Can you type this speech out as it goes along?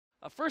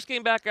First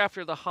game back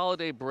after the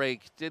holiday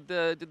break. Did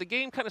the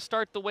game kind of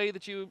start the way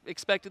that you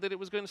expected that it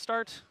was going to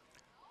start?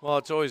 Well,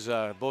 it's always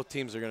both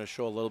teams are going to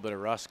show a little bit of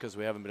rust because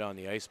we haven't been on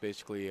the ice.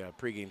 Basically,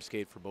 pregame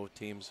skate for both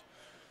teams,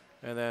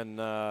 and then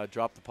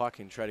drop the puck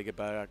and try to get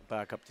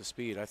back up to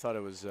speed. I thought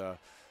it was a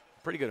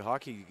pretty good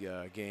hockey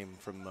game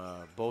from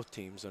both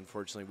teams.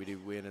 Unfortunately,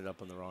 we ended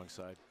up on the wrong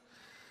side.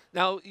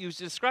 Now you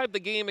described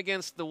the game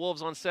against the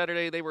Wolves on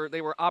Saturday. They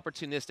were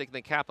opportunistic. And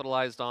they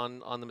capitalized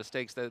on the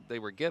mistakes that they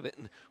were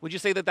given. Would you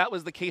say that that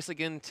was the case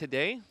again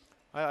today?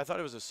 I thought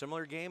it was a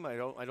similar game. I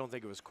don't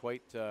think it was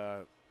quite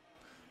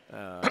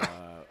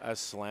as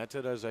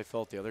slanted as I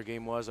felt the other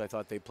game was. I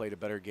thought they played a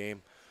better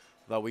game.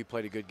 I thought we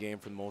played a good game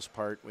for the most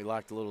part. We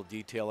lacked a little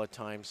detail at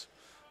times,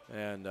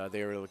 and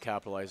they were able to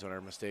capitalize on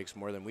our mistakes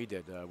more than we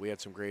did. We had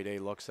some grade A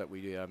looks that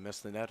we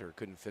missed the net or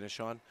couldn't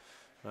finish on.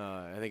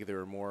 I think there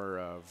were more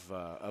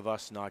of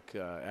us not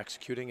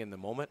executing in the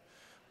moment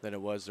than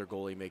it was their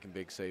goalie making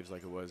big saves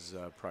like it was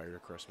prior to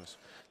Christmas.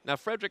 Now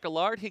Frederick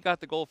Allard, he got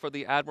the goal for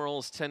the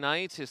Admirals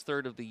tonight, his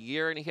third of the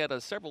year, and he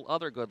had several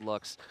other good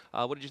looks.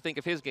 What did you think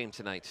of his game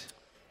tonight?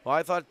 Well,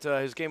 I thought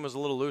his game was a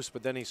little loose,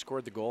 but then he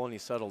scored the goal and he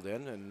settled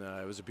in, and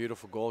it was a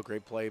beautiful goal.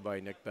 Great play by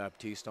Nick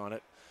Baptiste on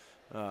it.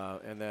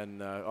 And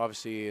then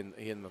obviously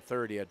in the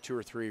third, he had two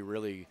or three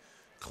really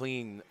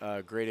clean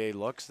grade A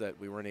looks that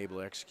we weren't able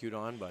to execute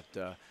on,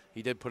 but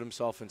he did put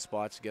himself in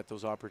spots to get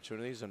those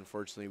opportunities, and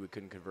unfortunately we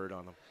couldn't convert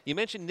on them. You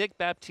mentioned Nick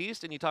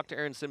Baptiste, and you talked to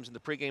Aaron Sims in the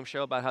pregame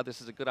show about how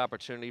this is a good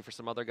opportunity for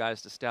some other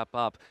guys to step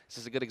up. Is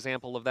this a good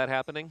example of that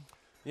happening?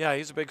 Yeah,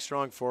 he's a big,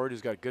 strong forward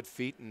who's got good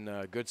feet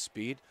and good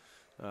speed.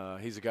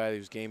 He's a guy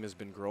whose game has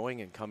been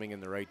growing and coming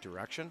in the right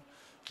direction.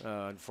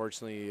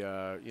 Unfortunately,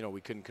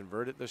 we couldn't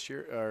convert it this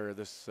year or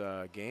this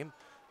game.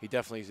 He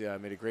definitely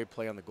made a great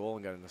play on the goal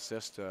and got an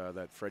assist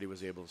that Freddie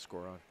was able to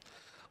score on.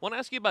 I want to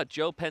ask you about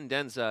Joe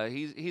Pendenza.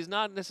 He's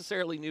not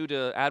necessarily new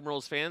to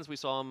Admirals fans. We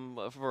saw him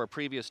for a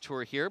previous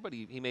tour here, but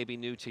he may be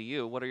new to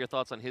you. What are your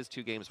thoughts on his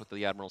two games with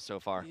the Admirals so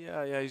far?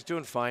 Yeah, he's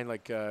doing fine.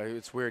 Like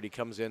it's weird. He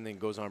comes in, then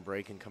goes on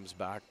break and comes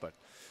back. But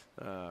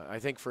I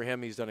think for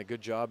him, he's done a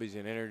good job. He's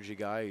an energy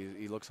guy.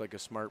 He looks like a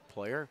smart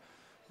player.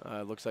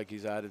 Looks like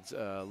he's added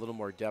a little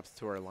more depth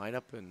to our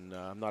lineup, and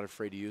I'm not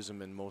afraid to use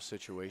him in most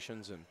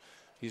situations. And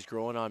he's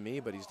growing on me,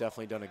 but he's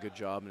definitely done a good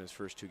job in his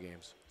first two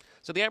games.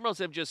 So the Admirals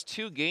have just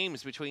 2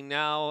 games between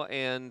now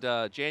and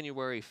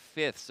January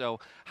 5th. So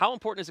how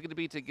important is it going to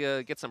be to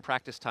get some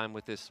practice time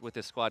with this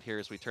squad here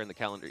as we turn the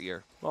calendar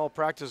year? Well,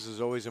 practice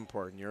is always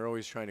important. You're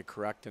always trying to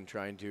correct and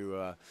trying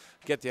to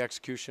get the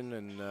execution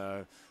and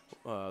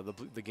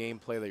the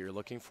gameplay that you're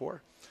looking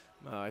for.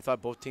 I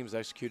thought both teams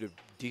executed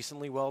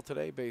decently well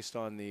today based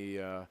on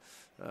the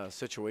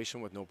situation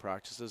with no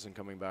practices and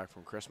coming back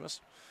from Christmas.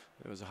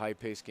 It was a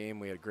high-paced game.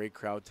 We had a great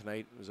crowd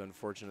tonight. It was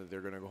unfortunate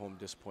they're going to go home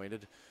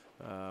disappointed.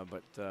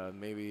 But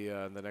maybe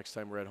the next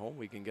time we're at home,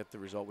 we can get the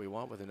result we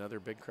want with another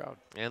big crowd.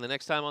 And the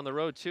next time on the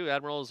road, too.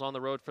 Admirals on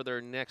the road for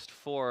their next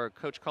 4.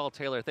 Coach Karl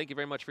Taylor, thank you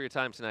very much for your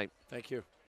time tonight. Thank you.